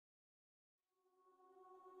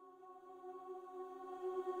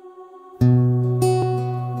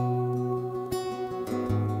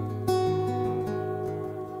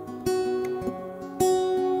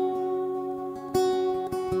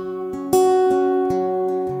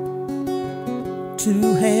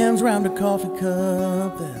Two hands round a coffee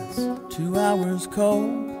cup that's 2 hours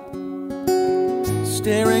cold,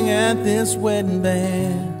 staring at this wedding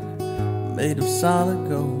band made of solid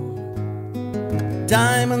gold.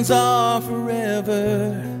 Diamonds are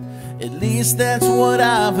forever, at least that's what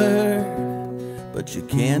I've heard, but you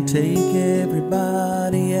can't take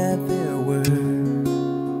everybody at their word.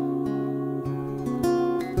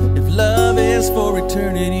 If love is for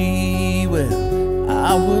eternity, well,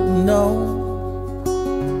 I wouldn't know.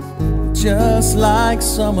 Just like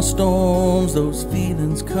summer storms, those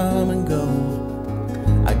feelings come and go.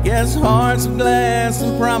 I guess hearts of glass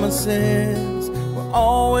and promises were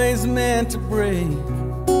always meant to break,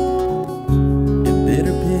 and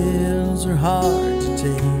bitter pills are hard to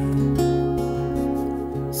take.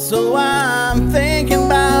 So I'm thinking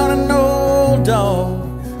about an old dog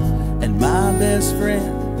and my best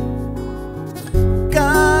friend,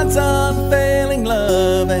 God's unfailing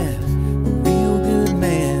love and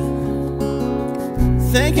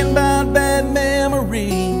thinking about bad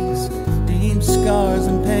memories, deep scars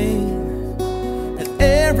and pain, and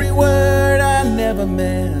every word I never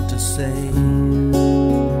meant to say.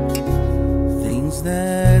 Things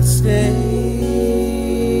that stay,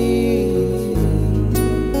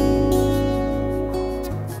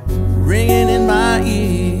 ringing in my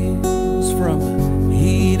ears from a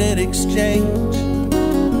heated exchange.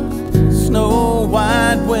 Snow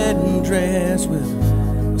white wedding dress with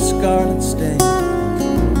a scarlet stain.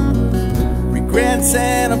 Regrets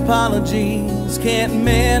and apologies can't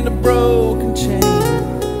mend a broken chain,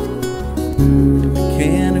 and we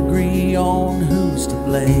can't agree on who's to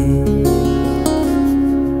blame.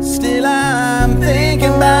 Still I'm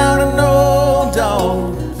thinking about an old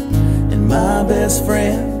dog and my best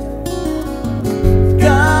friend,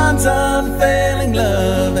 God's unfailing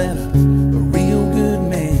love and a real good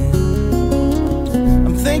man.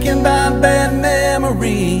 I'm thinking about bad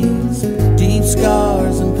memories, deep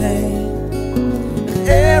scars and pain,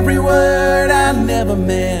 every word I never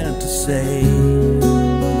meant to say.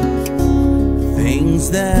 Things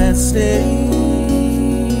that stay.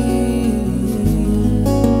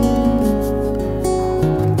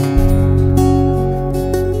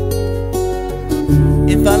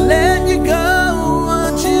 If I let you go,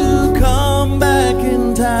 would you come back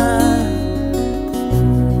in time?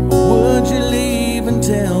 Or would you leave and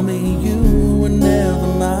tell me you were never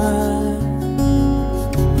mine?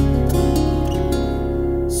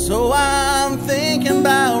 So I'm thinking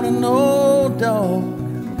about an old dog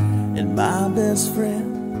and my best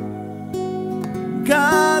friend,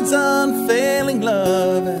 God's unfailing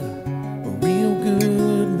love and a real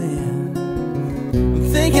good man. I'm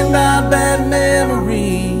thinking about bad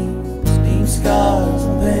memories, deep scars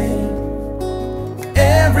and pain,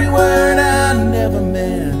 every word I never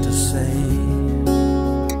meant to say.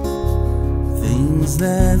 Things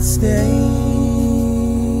that stay.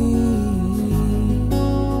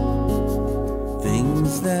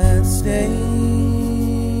 That stay.